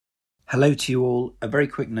Hello to you all. A very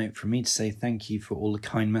quick note from me to say thank you for all the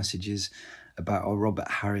kind messages about our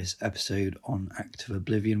Robert Harris episode on Act of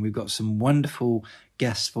Oblivion. We've got some wonderful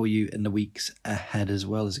guests for you in the weeks ahead as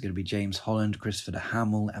well. There's going to be James Holland, Christopher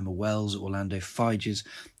Hamill, Emma Wells, Orlando Figes.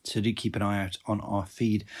 So do keep an eye out on our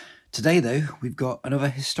feed. Today, though, we've got another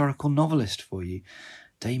historical novelist for you,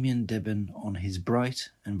 Damien Dibben, on his bright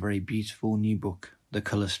and very beautiful new book, The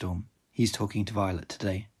Colour Storm. He's talking to Violet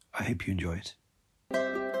today. I hope you enjoy it.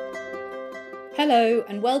 Hello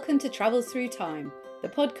and welcome to Travels Through Time, the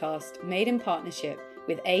podcast made in partnership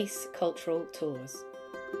with ACE Cultural Tours.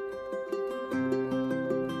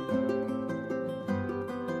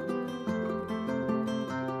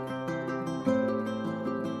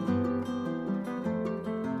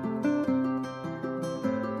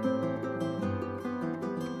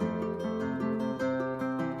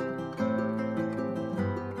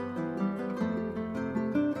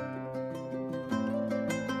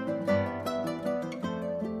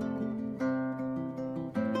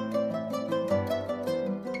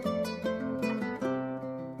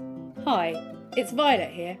 Hi, it's Violet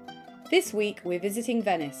here. This week we're visiting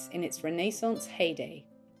Venice in its Renaissance heyday.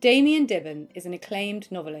 Damien Dibben is an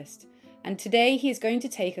acclaimed novelist, and today he is going to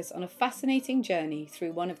take us on a fascinating journey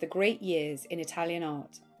through one of the great years in Italian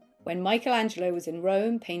art, when Michelangelo was in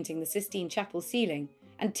Rome painting the Sistine Chapel ceiling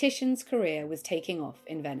and Titian's career was taking off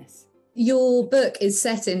in Venice. Your book is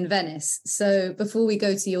set in Venice. So before we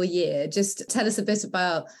go to your year, just tell us a bit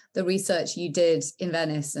about the research you did in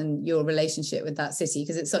Venice and your relationship with that city,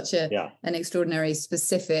 because it's such an extraordinary,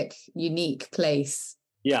 specific, unique place.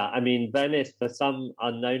 Yeah, I mean, Venice, for some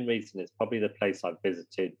unknown reason, is probably the place I've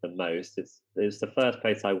visited the most. It's the first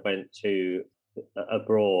place I went to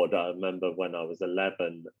abroad. I remember when I was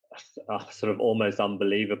 11, sort of almost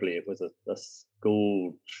unbelievably, it was a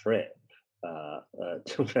school trip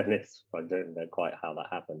to Venice. I don't know quite how that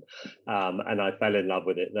happened. And I fell in love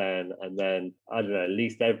with it then. And then, I don't know, at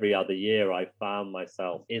least every other year I found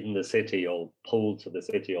myself in the city or pulled to the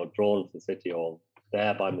city or drawn to the city or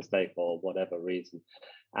there by mistake or whatever reason.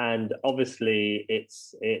 And obviously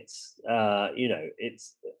it's a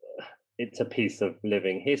piece of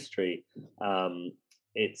living history.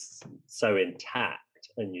 It's so intact,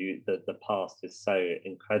 and the past is so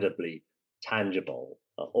incredibly tangible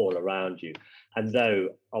all around you. And though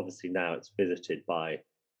obviously now it's visited by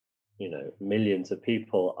millions of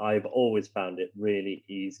people, I've always found it really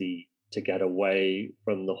easy to get away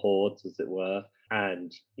from the hordes, as it were,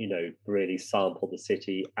 and really sample the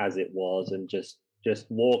city as it was, and just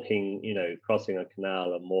walking, crossing a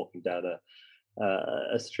canal and walking down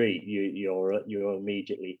a street, you're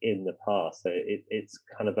immediately in the past. So it's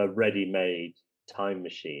kind of a ready-made time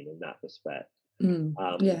machine in that respect.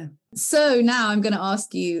 Yeah. So now I'm going to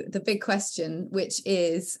ask you the big question, which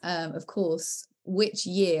is, of course, which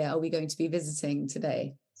year are we going to be visiting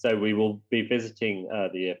today? So we will be visiting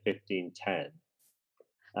the year 1510,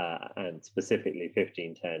 and specifically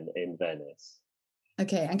 1510 in Venice.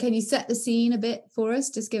 Okay, and can you set the scene a bit for us?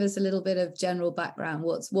 Just give us a little bit of general background.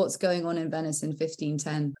 What's going on in Venice in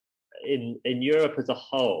 1510? In Europe as a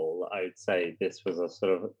whole, I would say this was a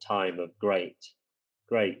sort of time of great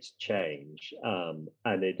change,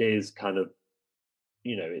 and it is kind of,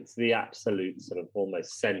 it's the absolute sort of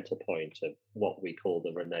almost center point of what we call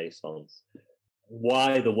the Renaissance.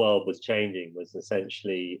 Why the world was changing was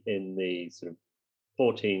essentially in the sort of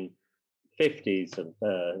 1450s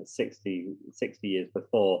and 60 years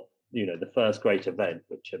before, the first great event,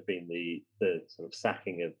 which had been the sort of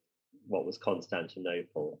sacking of what was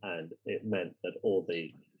Constantinople, and it meant that all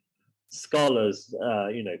the scholars,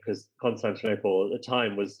 because Constantinople at the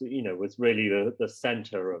time was really the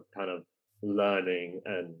center of kind of learning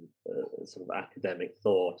and sort of academic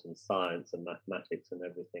thought and science and mathematics and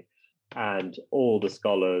everything, and all the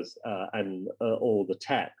scholars and all the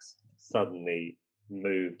texts suddenly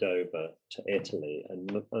moved over to Italy,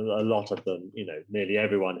 and a lot of them, nearly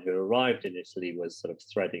everyone who arrived in Italy was sort of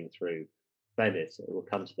threading through Venice. It will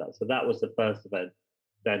come to that. So that was the first event.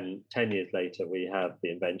 Then 10 years later, we have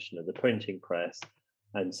the invention of the printing press,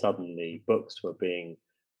 and suddenly books were being,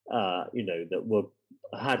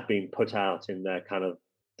 had been put out in their kind of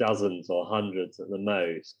dozens or hundreds at the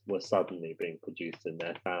most, were suddenly being produced in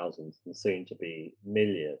their thousands and soon to be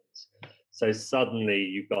millions. So suddenly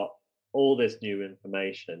you've got all this new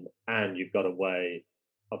information, and you've got a way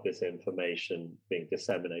of this information being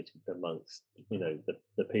disseminated amongst,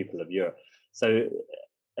 the people of Europe. So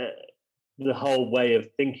the whole way of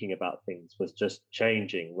thinking about things was just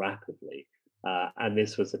changing rapidly. And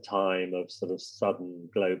this was a time of sort of sudden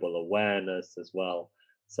global awareness as well.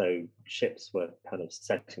 So ships were kind of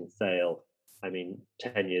setting sail. I mean,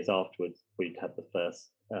 10 years afterwards, we'd had the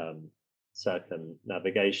first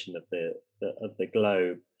circumnavigation of the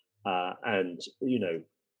globe, and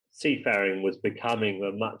seafaring was becoming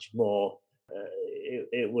a much more.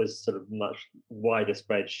 It was sort of much wider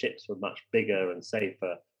spread. Ships were much bigger and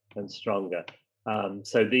safer and stronger.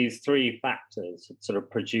 So these three factors sort of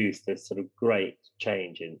produced this sort of great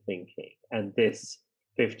change in thinking. And this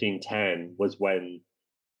 1510 was when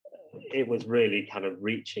it was really kind of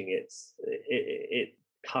reaching its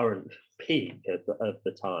current peak of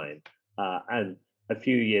the time. And a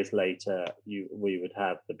few years later, we would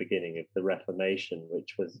have the beginning of the Reformation,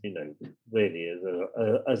 which was, really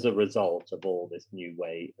as a result of all this new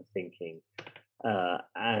way of thinking.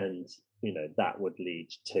 And, that would lead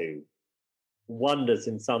to wonders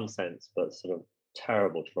in some sense, but sort of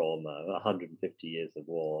terrible trauma, 150 years of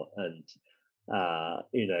war. And,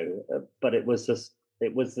 but it was just,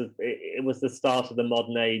 it was the start of the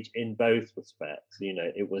modern age in both respects.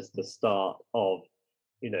 It was the start of,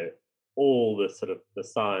 all the sort of the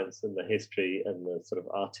science and the history and the sort of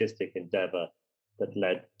artistic endeavor that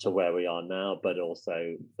led to where we are now, but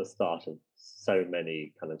also the start of so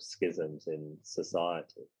many kind of schisms in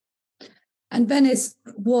society. And Venice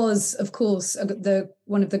was, of course,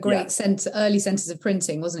 one of the great early centers of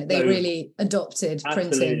printing, wasn't it? They really adopted printing.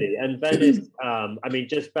 Absolutely. And Venice,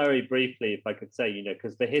 just very briefly, if I could say,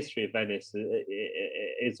 because the history of Venice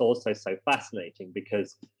is also so fascinating,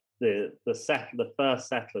 because the first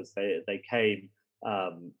settlers, they came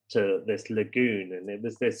to this lagoon, and it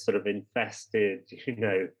was this sort of infested,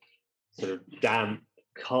 sort of damp,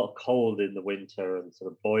 cold in the winter and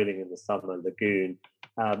sort of boiling in the summer lagoon.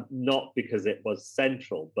 Not because it was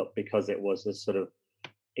central, but because it was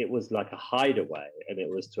it was like a hideaway, and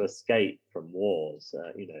it was to escape from wars.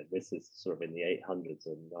 This is sort of in the 800s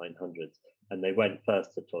and 900s, and they went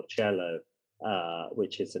first to Torcello,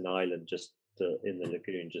 which is an island just in the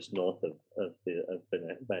lagoon, just north of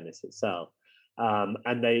Venice itself,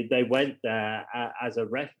 and they went there as a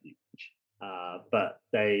refuge. But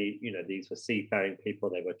they, these were seafaring people.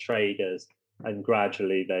 They were traders, and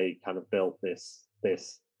gradually they kind of built this bit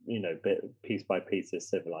piece by piece, this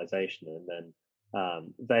civilization. And then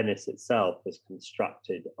Venice itself was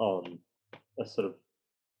constructed on a sort of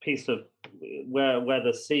piece of where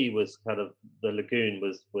the sea was kind of, the lagoon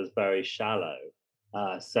was very shallow.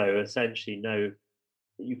 So essentially,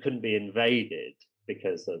 you couldn't be invaded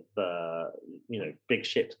because of big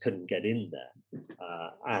ships couldn't get in there,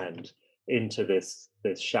 and into this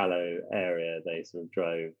shallow area they sort of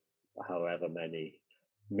drove however many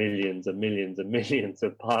millions and millions and millions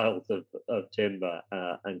of piles of timber,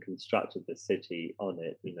 and constructed the city on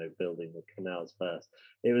it, building the canals first.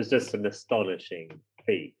 It was just an astonishing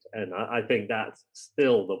feat. And I think that's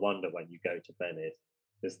still the wonder when you go to Venice,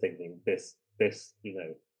 is thinking this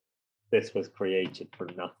was created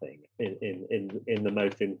from nothing in the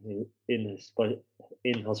most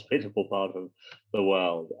inhospitable part of the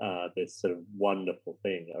world. This sort of wonderful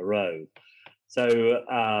thing arose. So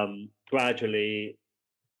gradually,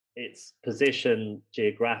 its position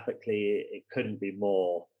geographically, it couldn't be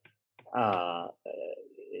more,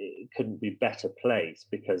 it couldn't be better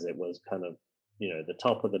placed, because it was kind of, the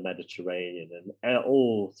top of the Mediterranean, and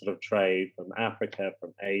all sort of trade from Africa,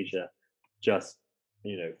 from Asia, just,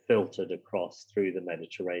 filtered across through the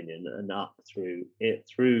Mediterranean and up through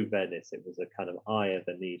Venice. It was a kind of eye of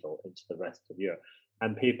a needle into the rest of Europe.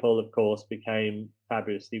 And people, of course, became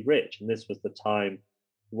fabulously rich. And this was the time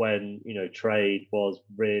when, trade was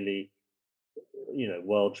really,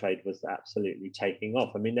 world trade was absolutely taking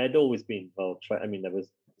off. I mean, there'd always been world trade. I mean, there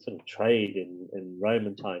was sort of trade in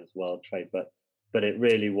Roman times, world trade, but it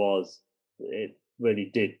really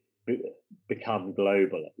did become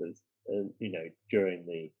global, at least, during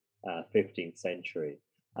the 15th century.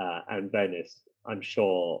 And Venice, I'm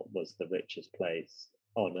sure, was the richest place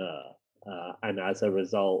on earth. And as a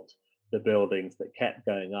result, the buildings that kept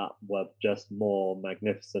going up were just more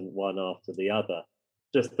magnificent, one after the other.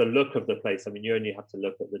 Just the look of the place. I mean, you only have to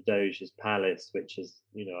look at the Doge's palace, which is,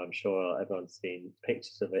 I'm sure everyone's seen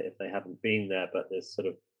pictures of it if they haven't been there, but this sort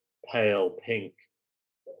of pale pink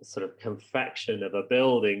sort of confection of a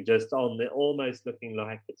building, just on the, almost looking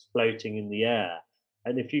like it's floating in the air.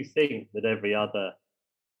 And if you think that every other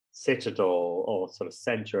citadel or sort of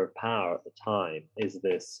center of power at the time is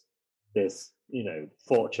this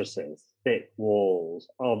fortresses, thick walls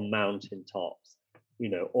on mountain tops,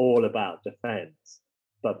 all about defense.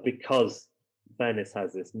 But because Venice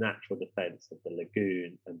has this natural defense of the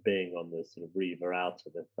lagoon, and being on the sort of Riva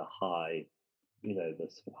Alta, the high, the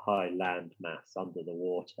sort of high land mass under the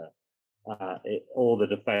water, all the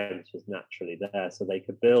defense was naturally there. So they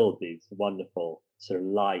could build these wonderful sort of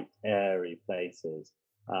light, airy places.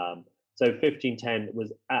 So 1510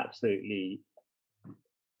 was absolutely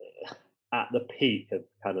at the peak of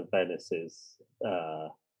kind of Venice's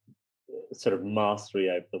sort of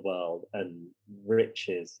mastery over the world and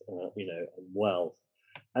riches, and wealth.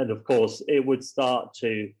 And of course, it would start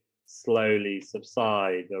to slowly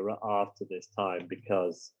subside after this time,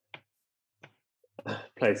 because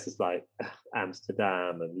places like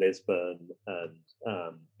Amsterdam and Lisbon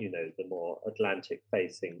and the more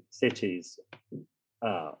Atlantic-facing cities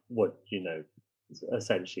would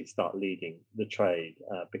essentially start leading the trade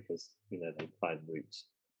because they find routes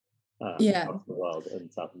across the world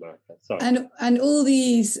and South America. Sorry. And all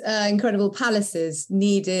these incredible palaces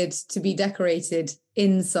needed to be decorated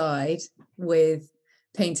inside with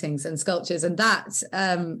paintings and sculptures, and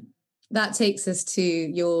that takes us to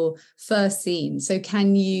your first scene. So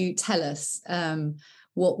can you tell us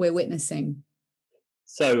what we're witnessing?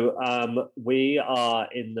 So we are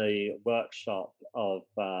in the workshop of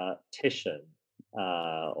Titian,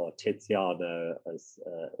 or Tiziano, as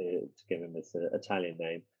to give him this Italian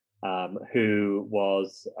name, who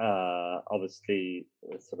was obviously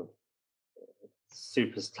a sort of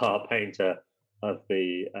superstar painter of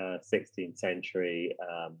the 16th century,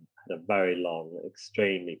 had a very long,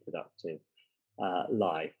 extremely productive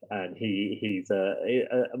life, and he's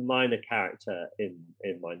a minor character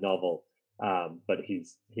in my novel, but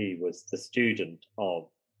he was the student of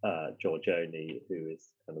Giorgione, who is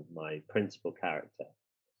kind of my principal character,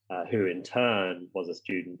 who in turn was a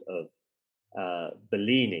student of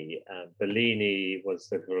Bellini. And Bellini was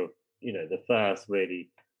the sort of the first really.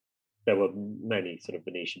 There were many sort of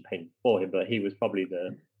Venetian painters before him, but he was probably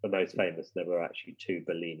the most famous. There were actually two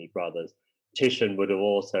Bellini brothers. Titian would have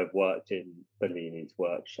also worked in Bellini's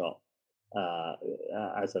workshop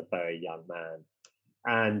as a very young man.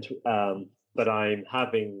 And but I'm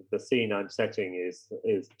having the scene I'm setting is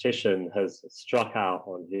Titian has struck out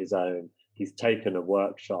on his own. He's taken a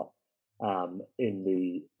workshop in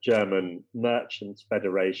the German Merchants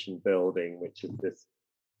Federation building, which is this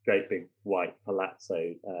great big white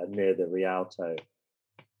palazzo near the Rialto,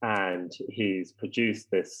 and he's produced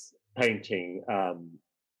this painting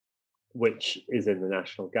which is in the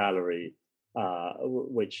National Gallery,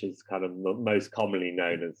 which is kind of most commonly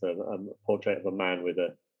known as a portrait of a man with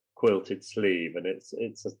a quilted sleeve, and it's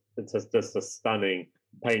just a stunning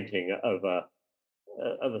painting of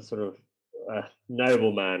a sort of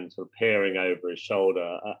nobleman sort of peering over his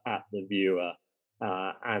shoulder at the viewer,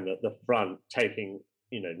 and at the front taking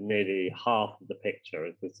nearly half of the picture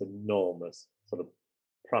is this enormous sort of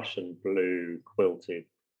Prussian blue quilted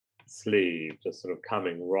sleeve just sort of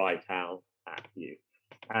coming right out at you.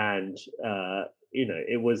 And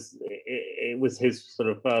it was his sort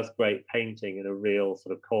of first great painting and a real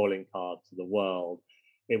sort of calling card to the world.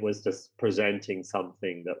 It was just presenting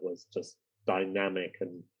something that was just dynamic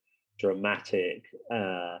and dramatic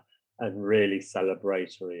and really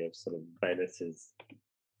celebratory of sort of Venice's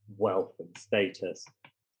wealth and status.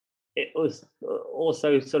 It was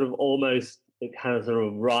also sort of almost kind of sort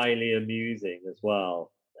of wryly amusing as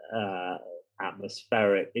well,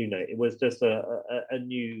 atmospheric. It was just a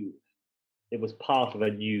new. It was part of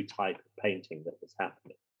a new type of painting that was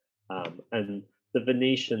happening, and the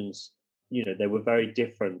Venetians, they were very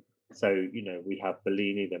different. So we have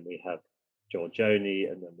Bellini, then we have Giorgione,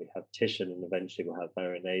 and then we have Titian, and eventually we'll have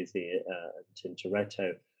Veronese and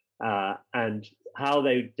Tintoretto, and how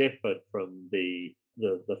they differed from the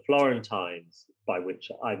Florentines, by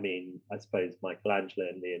which I mean, I suppose, Michelangelo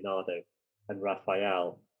and Leonardo and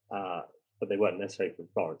Raphael, but they weren't necessarily from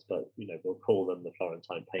Florence, but we'll call them the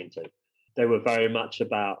Florentine painters. They were very much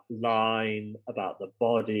about line, about the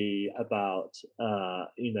body, about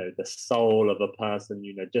the soul of a person.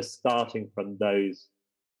 Just starting from those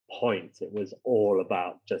points, it was all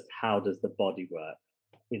about just how does the body work,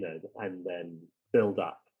 and then build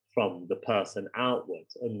up from the person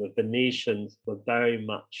outwards. And the Venetians were very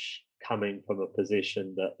much coming from a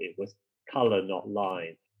position that it was color, not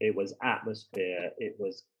line. It was atmosphere, it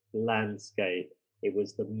was landscape, it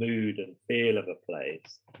was the mood and feel of a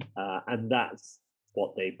place. And that's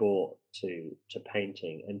what they brought to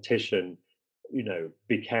painting. And Titian,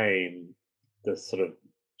 became the sort of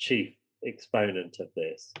chief exponent of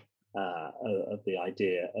this, of the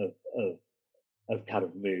idea of kind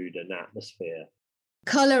of mood and atmosphere.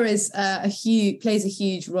 Color is plays a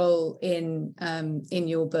huge role in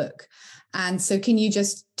your book, and so can you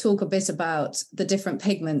just talk a bit about the different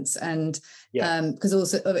pigments? And because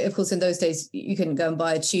also, of course, in those days you couldn't go and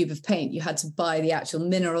buy a tube of paint; you had to buy the actual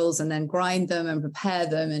minerals and then grind them and prepare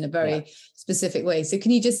them in a very specific way. So can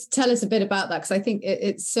you just tell us a bit about that? Because I think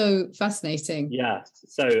it's so fascinating. Yeah.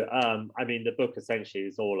 So I mean, the book essentially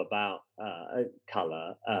is all about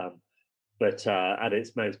color. but at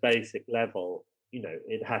its most basic level,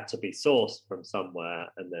 it had to be sourced from somewhere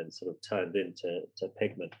and then sort of turned into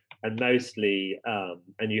pigment. And mostly,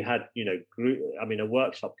 and you had, a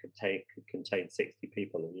workshop could contain 60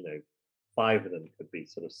 people, and 5 of them could be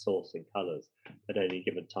sort of sourcing colors at any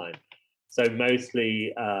given time. So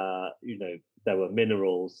mostly, there were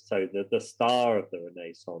minerals. So the star of the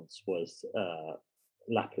Renaissance was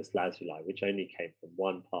lapis lazuli, which only came from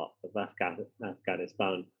one part of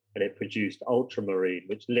Afghanistan, and it produced ultramarine,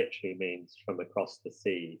 which literally means from across the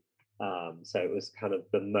sea. So it was kind of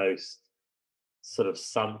the most sort of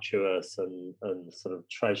sumptuous and sort of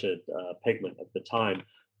treasured pigment of the time.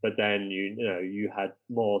 But then you had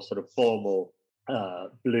more sort of formal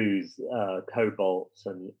blues, cobalts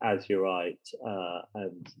and azurite,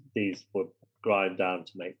 and these would grind down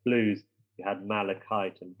to make blues. You had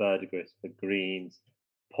malachite and verdigris for greens,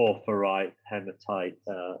 porphyrote, hematite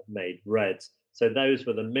made reds. So those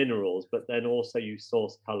were the minerals, but then also you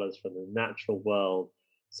source colors from the natural world.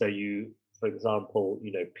 So you, for example,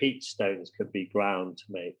 peach stones could be ground to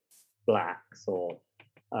make blacks, or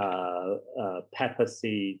pepper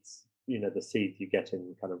seeds, the seeds you get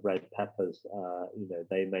in kind of red peppers,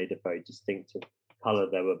 they made a very distinctive color.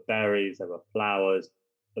 There were berries, there were flowers,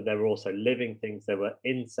 but there were also living things. There were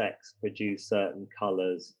insects produce certain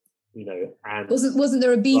colors. And wasn't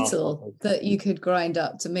there a beetle that you could grind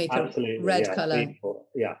up to make absolutely, a red color?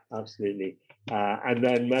 Yeah, absolutely. And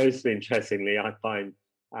then most interestingly, I find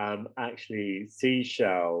actually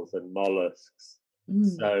seashells and mollusks.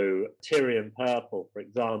 So Tyrian purple, for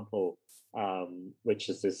example, which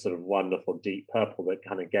is this sort of wonderful deep purple that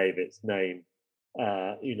kind of gave its name,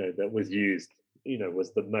 that was used,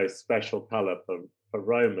 was the most special color for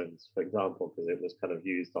Romans, for example, because it was kind of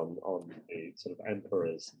used on the sort of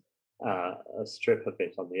emperor's, a strip of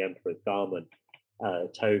it on the emperor's garment,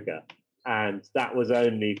 toga. And that was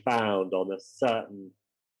only found on a certain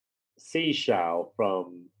seashell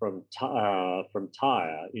from Tyre, from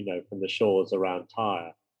the shores around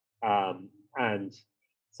Tyre. And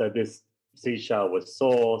so this seashell was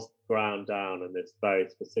sourced, ground down, and this very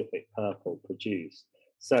specific purple produced.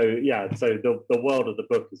 So the world of the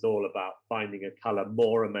book is all about finding a color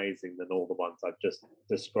more amazing than all the ones I've just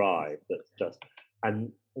described.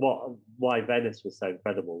 And why Venice was so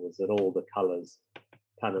incredible was that all the colors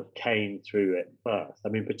kind of came through it first. I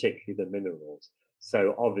mean, particularly the minerals.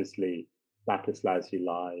 So obviously, lapis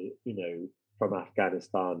lazuli, from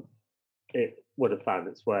Afghanistan, it would have found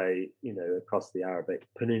its way, across the Arabic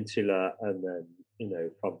Peninsula, and then,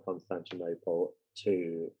 from Constantinople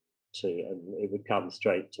to and it would come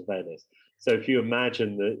straight to Venice. So if you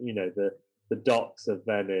imagine that, the docks of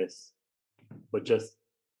Venice were just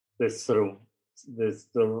this sort of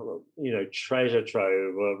treasure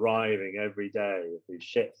trove arriving every day, with these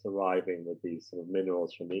ships arriving with these sort of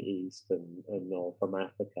minerals from the east and north from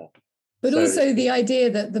Africa. But also the idea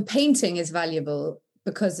that the painting is valuable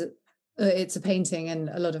because it's a painting and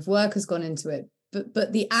a lot of work has gone into it.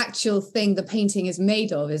 But the actual thing the painting is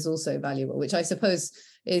made of is also valuable, which I suppose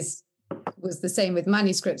was the same with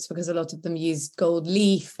manuscripts, because a lot of them used gold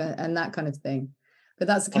leaf and that kind of thing. But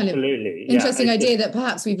that's a kind of interesting idea that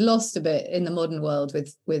perhaps we've lost a bit in the modern world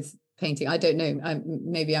with painting. I don't know.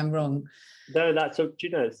 Maybe I'm wrong. No, it's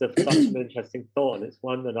such an interesting thought, and it's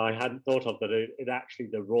one that I hadn't thought of. That it actually,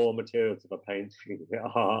 the raw materials of a painting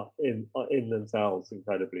are in themselves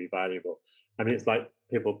incredibly valuable. I mean, it's like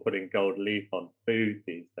people putting gold leaf on food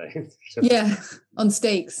these days. On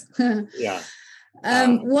steaks. Yeah.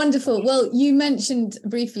 Wonderful. Well, you mentioned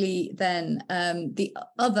briefly then the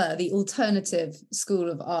alternative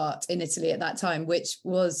school of art in Italy at that time, which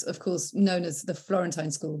was, of course, known as the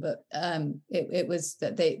Florentine school, but it was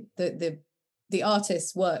that the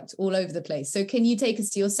artists worked all over the place. So can you take us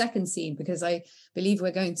to your second scene? Because I believe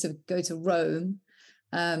we're going to go to Rome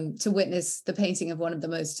to witness the painting of one of the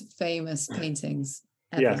most famous paintings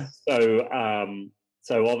ever. Yes.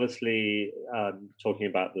 So obviously, talking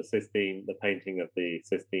about the painting of the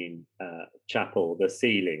Sistine Chapel, the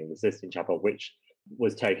ceiling of the Sistine Chapel, which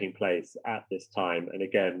was taking place at this time. And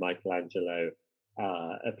again, Michelangelo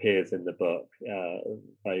appears in the book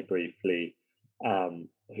very briefly,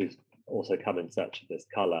 who's also come in search of this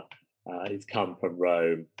color. He's come from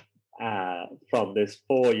Rome from this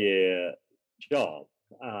 4-year job.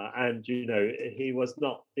 And, he was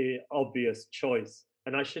not the obvious choice.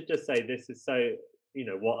 And I should just say, this is so...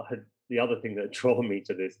 the other thing that drew me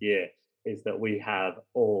to this year is that we have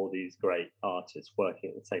all these great artists working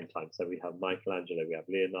at the same time. So we have Michelangelo, we have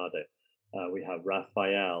Leonardo, we have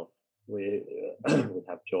Raphael, we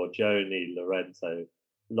have Giorgione, Lorenzo,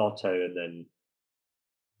 Lotto, and then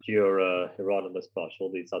Dürer, Hieronymus Bosch,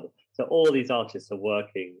 all these artists are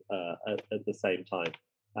working at the same time.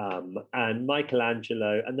 And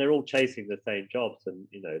Michelangelo, and they're all chasing the same jobs, and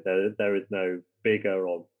there is no bigger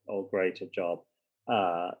or greater job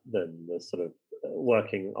than the sort of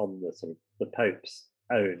working on the sort of the Pope's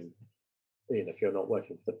own. If you're not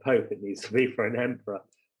working for the Pope, it needs to be for an emperor.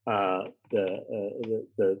 The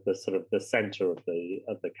sort of the center of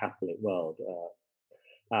the Catholic world.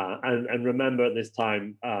 And remember, at this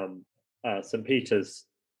time, St. Peter's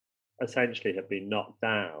essentially had been knocked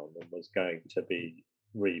down and was going to be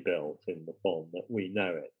rebuilt in the form that we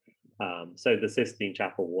know it. So the Sistine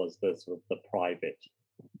Chapel was the sort of the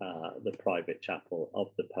private chapel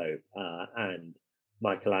of the Pope, and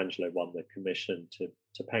Michelangelo won the commission to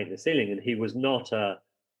paint the ceiling. And he was not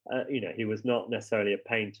he was not necessarily a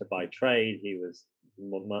painter by trade. He was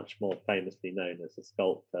much more famously known as a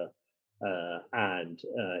sculptor, and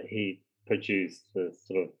he produced the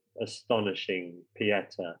sort of astonishing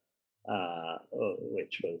Pieta,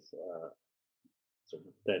 which was sort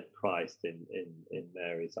of dead Christ in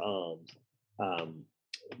Mary's arms,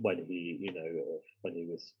 when he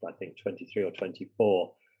was, I think, 23 or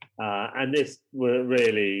 24, and this were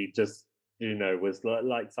really just was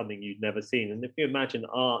like something you'd never seen. And if you imagine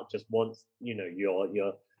art just once,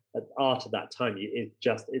 your art at that time,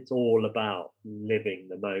 it's all about living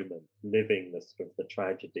the moment, living the sort of the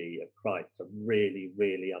tragedy of Christ, and really,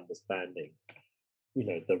 really understanding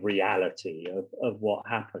the reality of what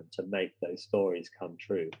happened to make those stories come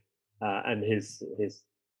true. And his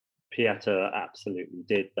Pieta absolutely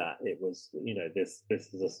did that. It was, this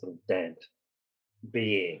is a sort of dead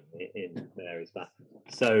being in Mary's back.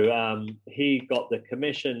 So he got the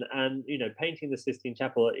commission, and painting the Sistine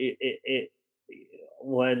Chapel,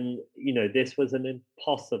 when this was an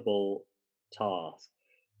impossible task.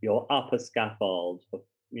 You're up a scaffold for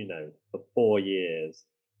 4 years.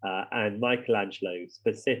 And Michelangelo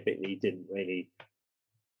specifically didn't really,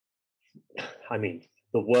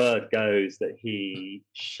 the word goes that he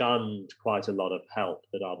shunned quite a lot of help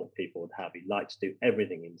that other people would have. He liked to do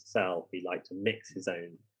everything himself. He liked to mix his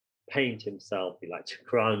own paint himself. He liked to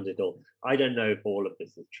grind it all. I don't know if all of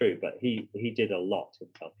this is true, but he did a lot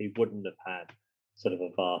himself. He wouldn't have had sort of a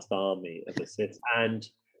vast army of assistants. And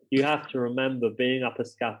you have to remember, being up a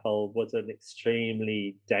scaffold was an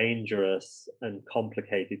extremely dangerous and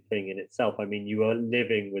complicated thing in itself. You were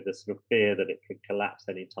living with a sort of fear that it could collapse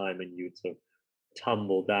any time, and you would sort of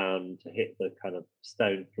tumble down to hit the kind of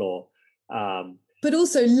stone floor. But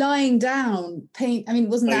also lying down,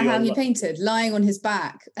 wasn't that how he painted? Lying on his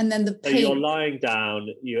back, and then the paint. So you're lying down,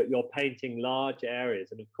 you're painting large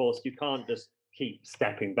areas, and of course you can't just keep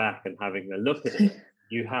stepping back and having a look at it.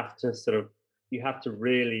 You have to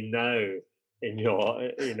really know in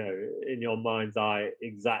your mind's eye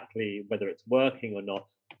exactly whether it's working or not.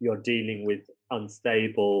 You're dealing with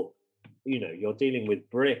unstable, you're dealing with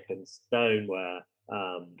brick and stoneware.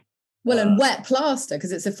 And wet plaster,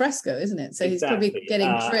 because it's a fresco, isn't it? So exactly. He's probably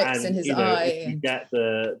getting tricks in his eye. If you get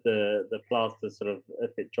the plaster sort of,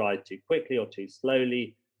 if it dries too quickly or too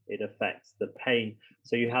slowly, it affects the paint.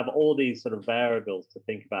 So you have all these sort of variables to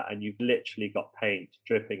think about, and you've literally got paint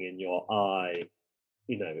dripping in your eye,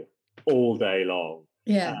 all day long.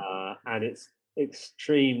 Yeah. And it's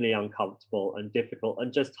extremely uncomfortable and difficult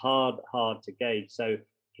and just hard to gauge. So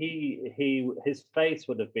his face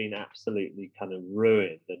would have been absolutely kind of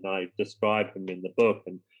ruined, and I describe him in the book,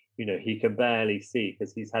 and he can barely see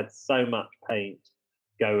because he's had so much paint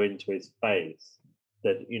go into his face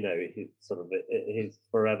that he's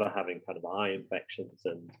forever having kind of eye infections.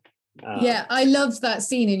 And yeah, I love that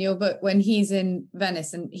scene in your book when he's in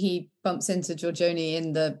Venice and he bumps into Giorgione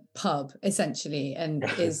in the pub, essentially, and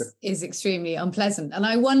is extremely unpleasant. And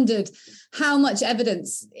I wondered how much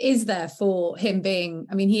evidence is there for him being,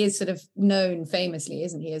 he is sort of known famously,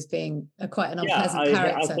 isn't he, as being quite an unpleasant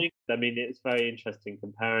character. I think, it's very interesting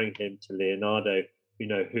comparing him to Leonardo,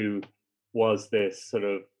 who was this sort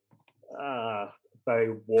of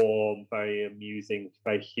very warm, very amusing,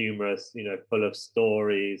 very humorous, full of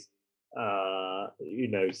stories,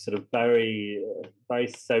 sort of very, very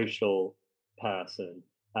social person.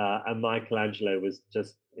 And Michelangelo was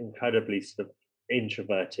just incredibly sort of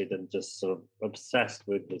introverted and just sort of obsessed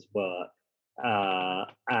with his work.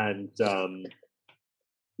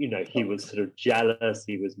 He was sort of jealous,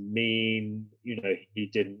 he was mean, he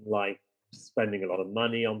didn't like spending a lot of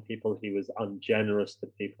money on people, he was ungenerous to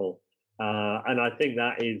people. And I think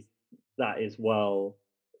that is well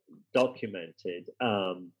documented.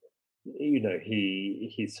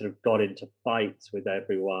 He sort of got into fights with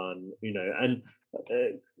everyone, and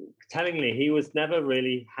tellingly, he was never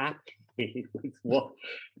really happy. he was what,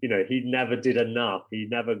 he never did enough. He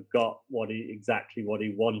never got exactly what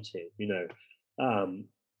he wanted. He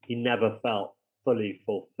never felt fully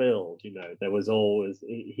fulfilled. There was always,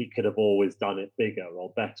 he could have always done it bigger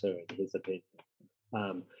or better, in his opinion.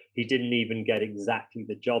 He didn't even get exactly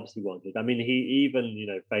the jobs he wanted. I mean, he even,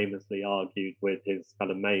 famously argued with his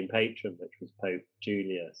kind of main patron, which was Pope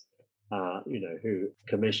Julius, who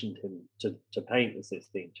commissioned him to paint the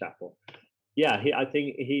Sistine Chapel. Yeah, I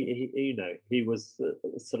think he was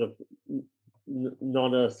sort of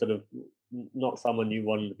not someone you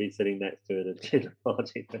wanted to be sitting next to at a dinner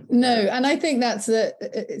party. No, and I think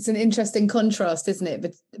it's an interesting contrast, isn't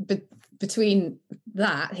it, between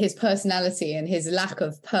that, his personality and his lack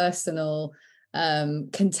of personal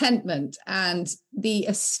contentment, and the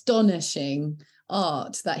astonishing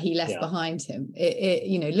art that he left behind him.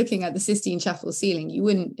 Looking at the Sistine Chapel ceiling,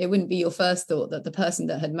 it wouldn't be your first thought that the person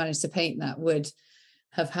that had managed to paint that would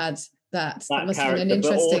have had that. That must have been an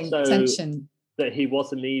interesting tension. That he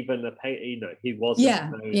wasn't even a painter, he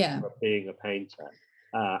wasn't known for being a painter,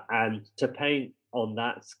 and to paint on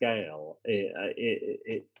that scale,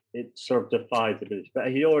 it sort of defies ability.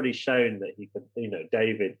 But he'd already shown that he could,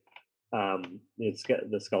 David,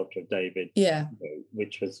 the sculpture of David,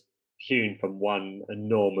 which was hewn from one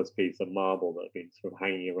enormous piece of marble that had been sort of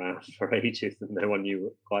hanging around for ages and no one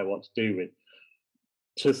knew quite what to do with,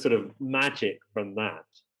 to sort of magic from that,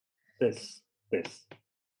 this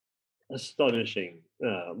astonishing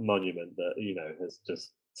monument that has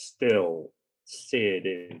just still seared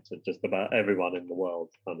into just about everyone in the world.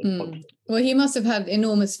 Well, he must have had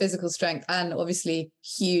enormous physical strength and obviously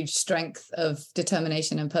huge strength of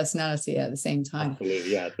determination and personality at the same time.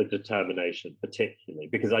 Absolutely, yeah, the determination particularly,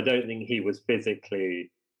 because I don't think he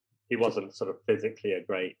wasn't sort of physically a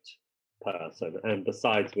great person, and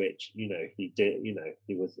besides which, he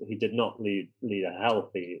did not lead a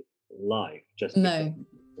healthy life, just because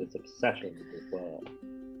his obsession with his work.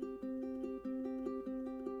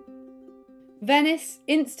 Venice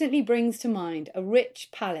instantly brings to mind a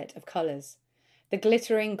rich palette of colours. The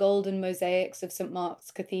glittering golden mosaics of St.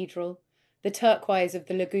 Mark's Cathedral, the turquoise of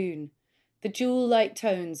the lagoon, the jewel-like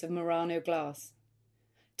tones of Murano glass.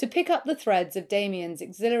 To pick up the threads of Damien's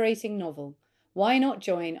exhilarating novel, why not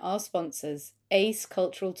join our sponsors, Ace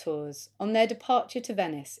Cultural Tours, on their departure to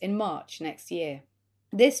Venice in March next year.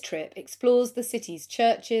 This trip explores the city's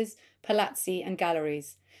churches, palazzi and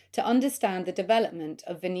galleries to understand the development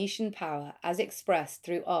of Venetian power as expressed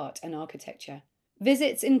through art and architecture.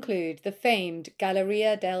 Visits include the famed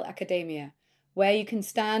Galleria dell'Accademia, where you can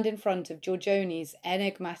stand in front of Giorgioni's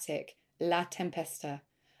enigmatic La Tempesta,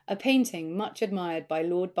 a painting much admired by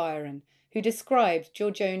Lord Byron, who described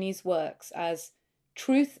Giorgioni's works as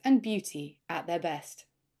truth and beauty at their best.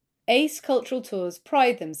 Ace Cultural Tours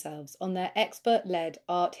pride themselves on their expert-led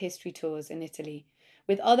art history tours in Italy,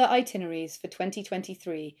 with other itineraries for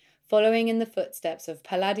 2023 following in the footsteps of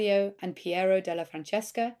Palladio and Piero della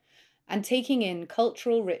Francesca, and taking in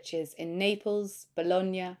cultural riches in Naples,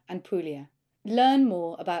 Bologna and Puglia. Learn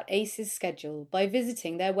more about Ace's schedule by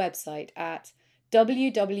visiting their website at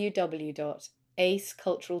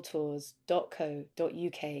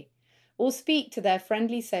www.aceculturaltours.co.uk or speak to their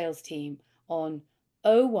friendly sales team on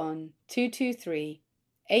 01223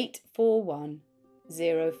 841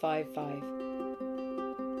 055.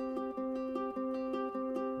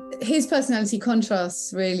 His personality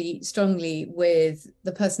contrasts really strongly with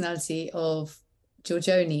the personality of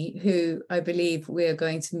Giorgione, who I believe we're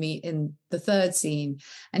going to meet in the third scene.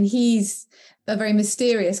 And he's a very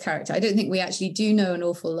mysterious character. I don't think we actually do know an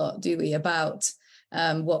awful lot, do we, about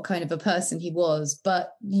what kind of a person he was.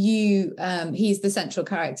 But he's the central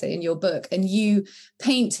character in your book, and you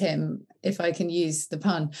paint him, if I can use the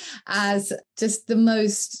pun, as just the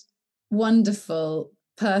most wonderful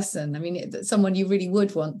person. I mean, someone you really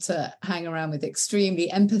would want to hang around with, extremely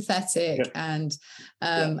empathetic and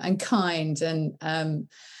kind. And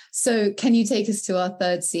so can you take us to our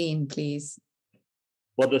third scene, please?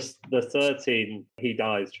 Well, the third scene, he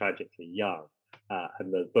dies tragically young.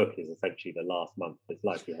 And the book is essentially the last month of his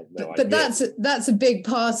life. He has no idea. But that's a big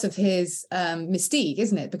part of his mystique,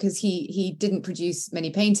 isn't it? Because he didn't produce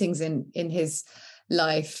many paintings in his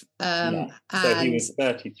life. So he was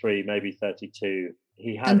 33, maybe 32.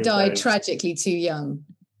 He had died tragically too young.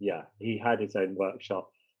 Yeah, he had his own workshop.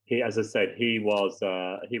 He, as I said, he was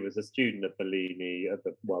a student of Bellini,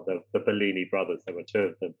 the Bellini brothers. There were two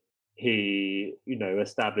of them. He,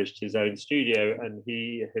 established his own studio, and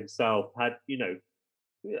he himself had, a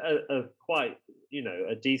quite,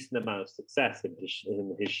 a decent amount of success in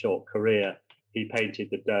his short career. He painted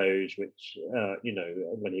the Doge, which,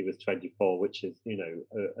 when he was 24, which is,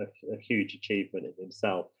 a huge achievement in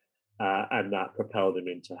himself. and that propelled him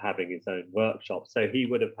into having his own workshop. So he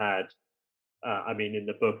would have had, in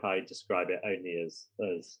the book I describe it only as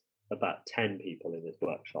about 10 people in his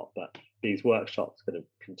workshop, but these workshops could have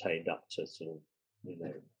contained up to sort of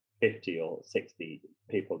 50 or 60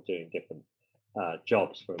 people doing different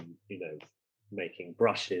jobs, from making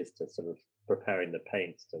brushes to sort of preparing the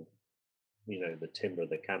paints to the timber of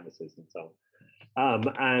the canvases and so on.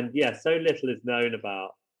 And yeah, so little is known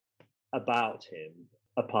about him,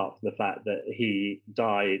 apart from the fact that he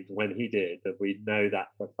died when he did. That we know that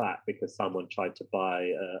for a fact because someone tried to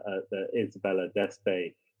buy the Isabella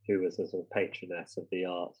d'Este, who was a sort of patroness of the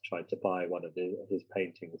arts, tried to buy one of his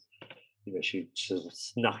paintings. She sort of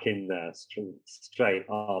snuck in there straight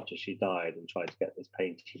after she died and tried to get this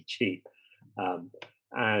painting cheap.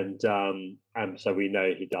 And so we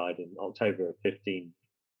know he died in October of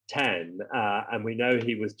 1510, and we know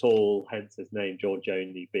he was tall, hence his name,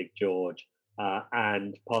 Giorgione, Big George,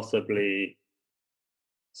 and possibly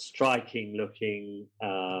striking looking,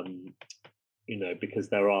 because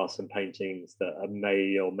there are some paintings that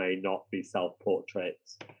may or may not be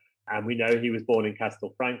self-portraits. And we know he was born in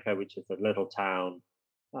Castelfranco, which is a little town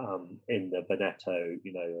in the Veneto,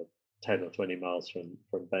 10 or 20 miles from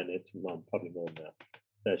Venice, well, probably more than that,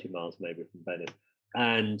 30 miles maybe from Venice.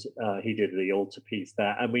 And he did the altarpiece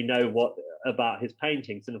there. And we know what about his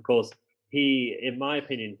paintings. And of course, he, in my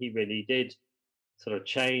opinion, he really did sort of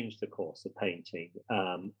change the course of painting.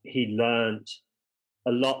 He learned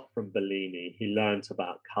a lot from Bellini. He learned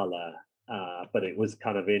about color, but it was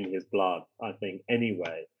kind of in his blood, I think,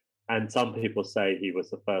 anyway. And some people say he was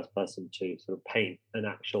the first person to sort of paint an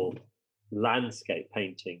actual landscape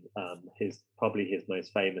painting. Probably his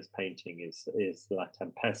most famous painting is La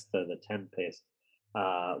Tempesta, the Tempest,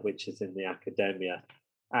 which is in the Accademia,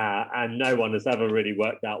 and no one has ever really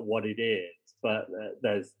worked out what it is. But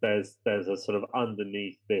there's a sort of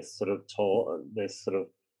underneath this sort of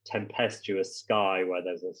tempestuous sky where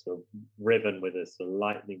there's a sort of ribbon with a sort of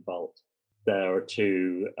lightning bolt. There are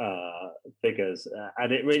two figures,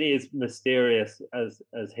 and it really is mysterious as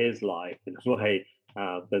his life in a way.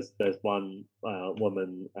 There's one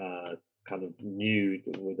woman kind of nude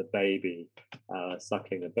with a baby,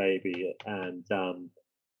 sucking a baby, and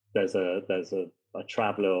there's a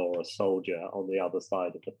traveler or a soldier on the other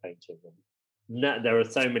side of the painting. And there are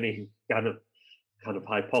so many kind of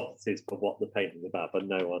hypotheses for what the painting is about, but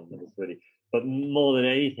no one has really. But more than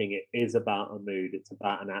anything, it is about a mood. It's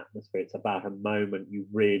about an atmosphere. It's about a moment. You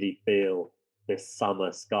really feel this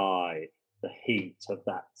summer sky, the heat of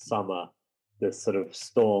that summer, this sort of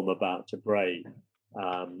storm about to break.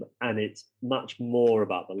 And it's much more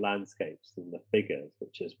about the landscapes than the figures,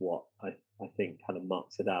 which is what I think kind of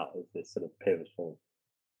marks it out as this sort of pivotal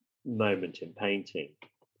moment in painting.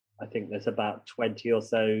 I think there's about 20 or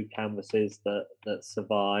so canvases that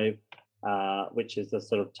survive, which is a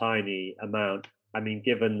sort of tiny amount. I mean,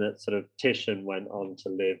 given that sort of Titian went on to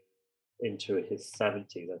live into his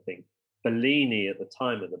 70s, I think Bellini at the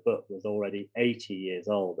time of the book was already 80 years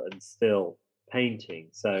old and still painting.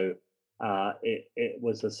 So it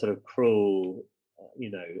was a sort of cruel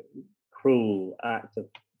act of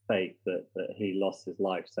fate that he lost his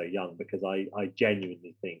life so young, because I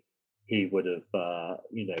genuinely think he would have,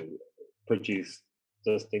 produced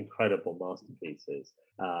just incredible masterpieces.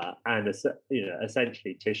 And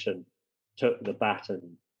essentially Titian took the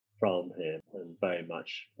baton from him and very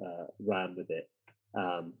much ran with it,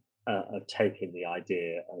 of taking the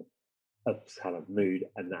idea of kind of mood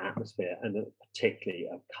and the atmosphere, and particularly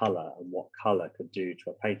of color and what color could do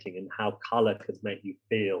to a painting, and how color could make you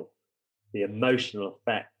feel the emotional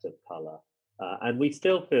effect of color. And we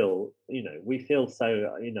still feel,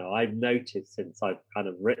 so, I've noticed since I've kind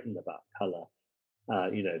of written about color,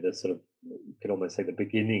 the sort of, you could almost say the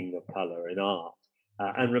beginning of color in art.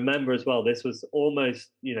 And remember as well, this was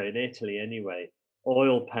almost, in Italy anyway,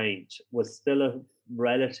 oil paint was still a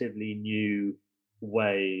relatively new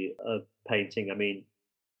way of painting. I mean,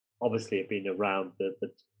 obviously it'd been around the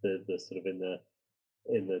sort of in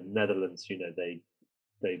the Netherlands,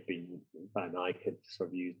 they'd been, Van Eyck had sort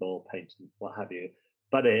of used oil paint and what have you,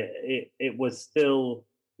 but it was still,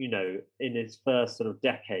 in its first sort of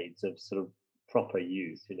decades of sort of proper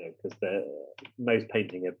use, because most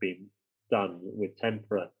painting had been done with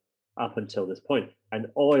tempera up until this point, and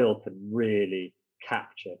oil can really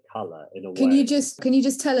capture color in a way. Can you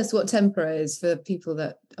just tell us what tempera is for people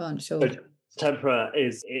that aren't sure? So, tempera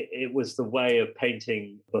is it was the way of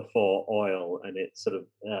painting before oil, and it sort of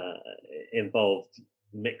involved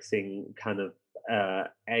mixing kind of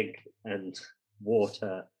egg and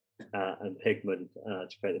water and pigment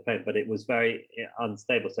to create the paint, but it was very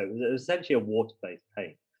unstable. So it was essentially a water-based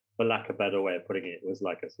paint, for lack of a better way of putting it, was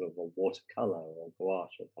like a sort of a watercolor or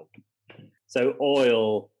gouache or something. So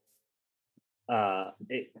oil,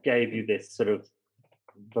 it gave you this sort of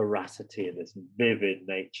veracity and this vivid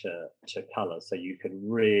nature to color. So you can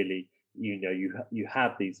really, you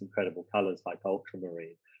have these incredible colors like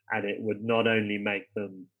ultramarine, and it would not only make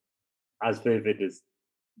them as vivid as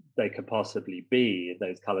they could possibly be in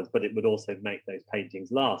those colors, but it would also make those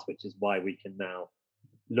paintings last, which is why we can now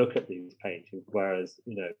look at these paintings. Whereas,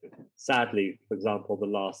 sadly, for example, the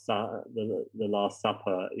Last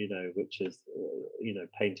Supper, which is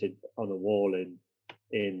painted on a wall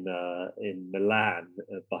in Milan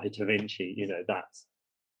by Da Vinci, that's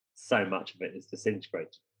so much of it is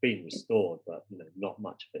disintegrated, been restored, but not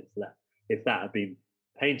much of it's left. If that had been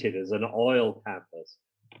painted as an oil canvas,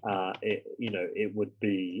 it would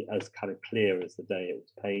be as kind of clear as the day it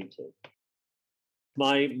was painted.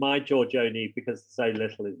 My Giorgione, because so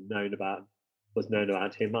little was known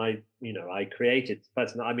about him, I created this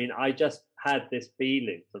person. I mean, I just had this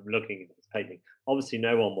feeling from looking at this painting. Obviously,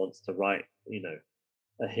 no one wants to write,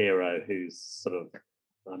 a hero who's sort of,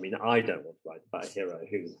 I don't want to write about a hero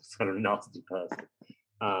who's a sort of nasty person.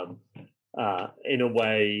 In a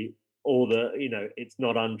way, it's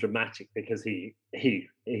not undramatic, because he's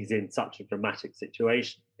in such a dramatic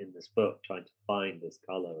situation in this book, trying to find this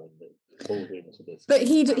color and pulled into this. But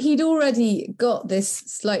he'd already got this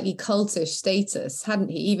slightly cultish status, hadn't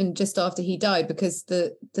he? Even just after he died, because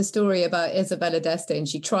the story about Isabella d'Este, and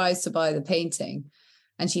she tries to buy the painting,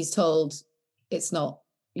 and she's told it's not,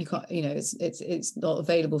 you can't, it's not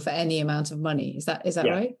available for any amount of money. Is that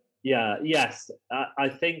right? Yeah. Yes. I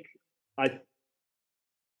think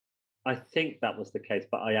that was the case,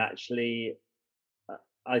 but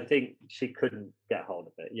I think she couldn't get hold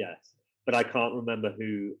of it. Yes, but I can't remember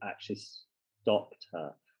who actually stopped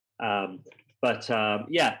her.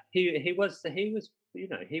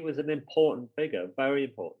 He was an important figure, very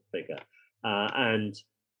important figure, and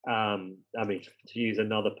to use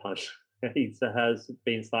another pun, he has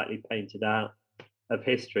been slightly painted out of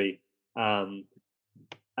history.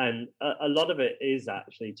 And a lot of it is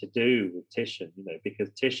actually to do with Titian,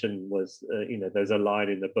 because Titian was, there's a line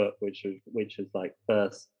in the book which is like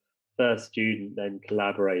first student, then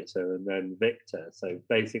collaborator, and then victor. So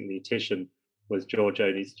basically, Titian was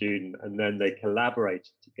Giorgione's student, and then they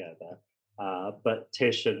collaborated together. But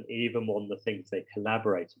Titian, even on the things they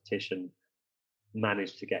collaborated, Titian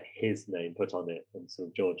managed to get his name put on it, and so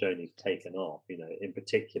Giorgione's taken off. In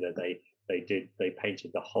particular, they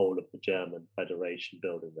painted the whole of the German Federation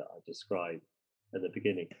building that I described at the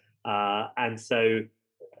beginning. And so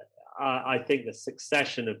I think the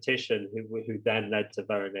succession of Titian, who then led to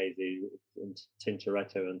Veronese and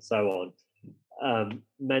Tintoretto and so on,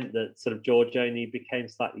 meant that sort of Giorgione became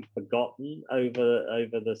slightly forgotten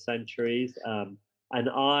over the centuries. And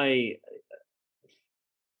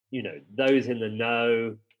those in the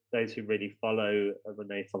know, those who really follow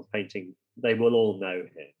Renaissance painting, they will all know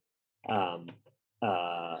him.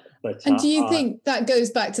 And do you think that goes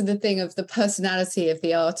back to the thing of the personality of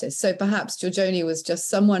the artist? So perhaps Giorgione was just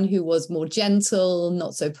someone who was more gentle,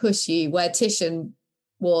 not so pushy, where Titian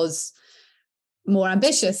was more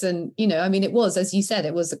ambitious. And, it was, as you said,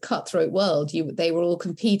 it was a cutthroat world. They were all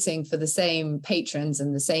competing for the same patrons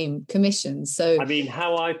and the same commissions. So,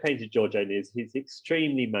 how I painted Giorgione is he's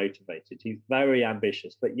extremely motivated. He's very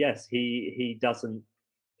ambitious, but yes, he doesn't,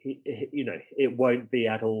 it won't be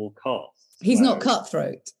at all costs. He's not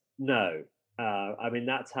cutthroat. No.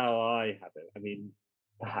 That's how I have it.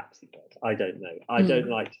 Perhaps he does. I don't know. I don't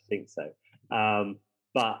like to think so.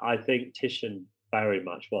 But I think Titian very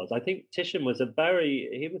much was. I think Titian was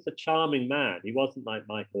he was a charming man. He wasn't like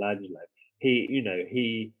Michelangelo.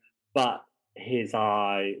 But his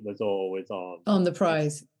eye was always on the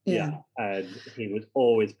prize. Yeah. And he was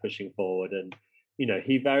always pushing forward, and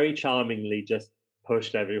he very charmingly just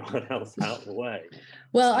pushed everyone else out of the way.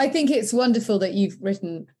 Well, I think it's wonderful that you've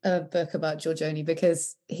written a book about Giorgione,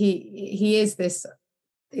 because he is this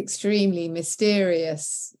extremely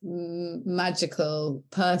mysterious, magical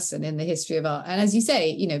person in the history of art. And as you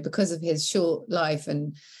say, because of his short life,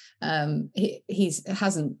 and he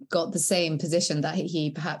hasn't got the same position that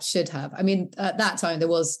he perhaps should have. At that time there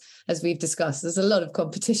was, as we've discussed, there's a lot of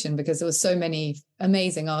competition because there were so many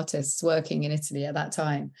amazing artists working in Italy at that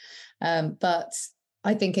time. But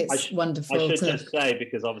I think it's wonderful. I should just say,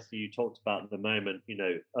 because obviously you talked about the moment,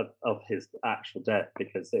 of his actual death,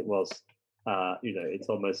 because it was, it's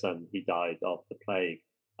almost he died of the plague,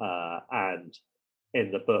 and in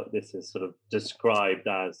the book this is sort of described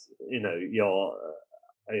as,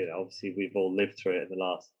 obviously we've all lived through it in the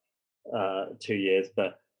last 2 years,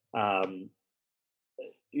 but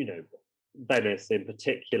Venice in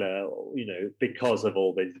particular, because of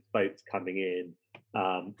all these boats coming in,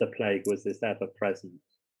 the plague was this ever-present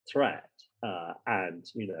threat, and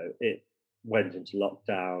it went into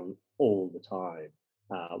lockdown all the time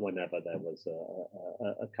whenever there was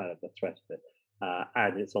a kind of a threat of it,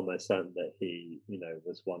 and it's almost certain that he,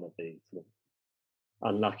 was one of the sort of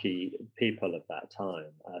unlucky people of that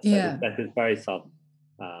time. So his death is very sudden,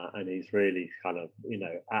 and he's really kind of,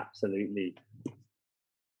 absolutely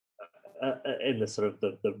in the sort of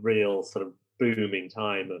the real sort of booming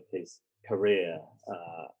time of his career,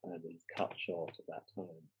 and he's cut short at that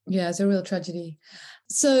time. Yeah, it's a real tragedy.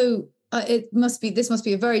 So this must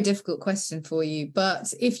be a very difficult question for you,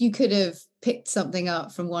 but if you could have picked something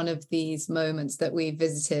up from one of these moments that we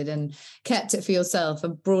visited and kept it for yourself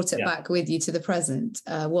and brought it back with you to the present,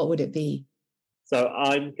 what would it be? So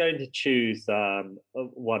I'm going to choose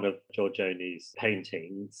one of Giorgioni's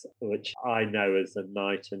paintings, which I know as The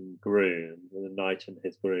Knight and Groom, The Knight and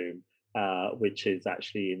His Groom, which is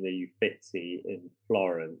actually in the Uffizi in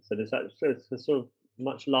Florence. And it's a sort of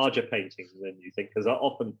much larger painting than you think, because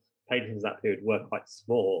often paintings that period were quite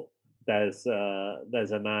small. There's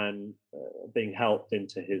a man being helped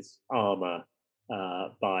into his armor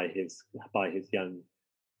by his young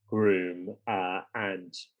groom,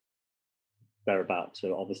 and they're about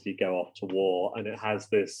to obviously go off to war, and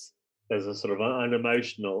there's a sort of an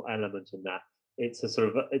emotional element in that. It's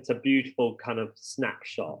a beautiful kind of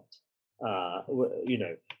snapshot,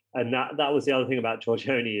 and that was the other thing about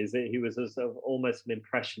Giorgioni, is that he was a sort of almost an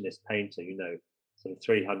impressionist painter, sort of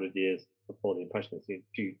 300 years before the Impressionists.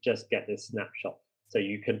 You just get this snapshot, so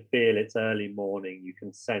you can feel it's early morning, you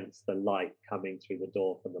can sense the light coming through the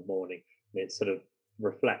door from the morning, and it sort of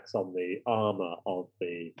reflects on the armor of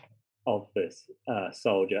this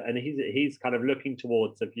soldier, and he's kind of looking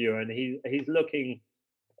towards the viewer, and he's looking,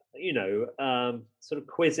 sort of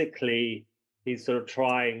quizzically. He's sort of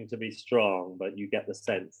trying to be strong, but you get the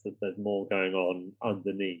sense that there's more going on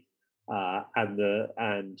underneath. And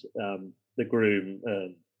the groom,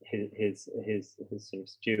 his sort of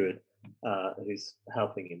steward, who's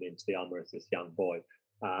helping him into the armor, is this young boy.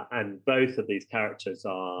 And both of these characters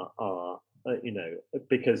are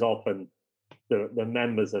because often the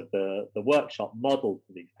members of the workshop modeled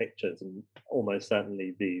these pictures, and almost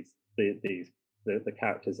certainly the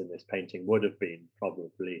characters in this painting would have been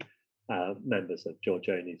probably members of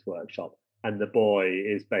Giorgioni's workshop. And the boy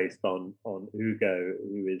is based on Ugo,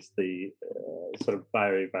 who is the sort of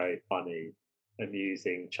very, very funny,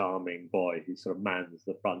 amusing, charming boy who sort of mans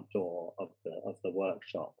the front door of the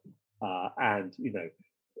workshop. And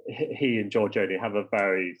he and Giorgioni have a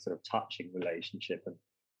very sort of touching relationship, and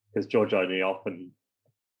because Giorgioni often,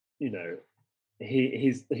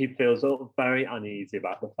 he feels very uneasy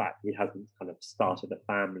about the fact he hasn't kind of started a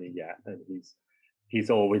family yet, and he's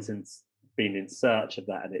always been in search of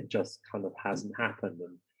that, and it just kind of hasn't happened.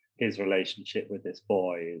 And his relationship with this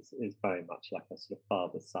boy is very much like a sort of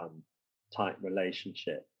father-son type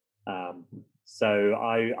relationship. So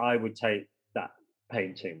I would take that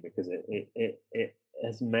painting because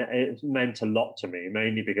it's meant a lot to me,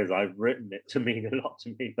 mainly because I've written it to mean a lot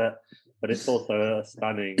to me, but it's also a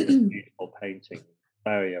stunning, beautiful painting,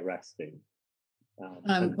 very arresting.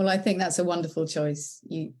 Well, I think that's a wonderful choice.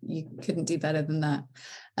 You couldn't do better than that.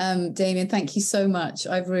 Damien, thank you so much.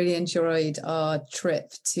 I've really enjoyed our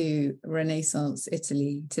trip to Renaissance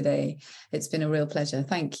Italy today. It's been a real pleasure.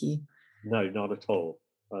 Thank you. No, not at all.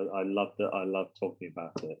 I loved it. I love talking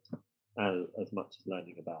about it as much as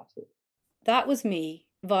learning about it. That was me,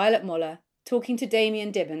 Violet Moller, talking to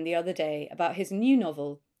Damien Dibben the other day about his new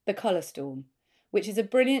novel, The Colour Storm, which is a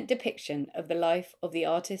brilliant depiction of the life of the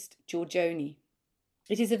artist Giorgioni.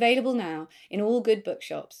 It is available now in all good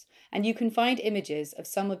bookshops, and you can find images of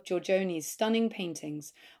some of Giorgioni's stunning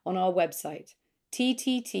paintings on our website,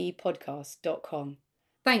 tttpodcast.com.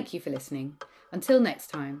 Thank you for listening. Until next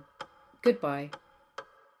time, goodbye.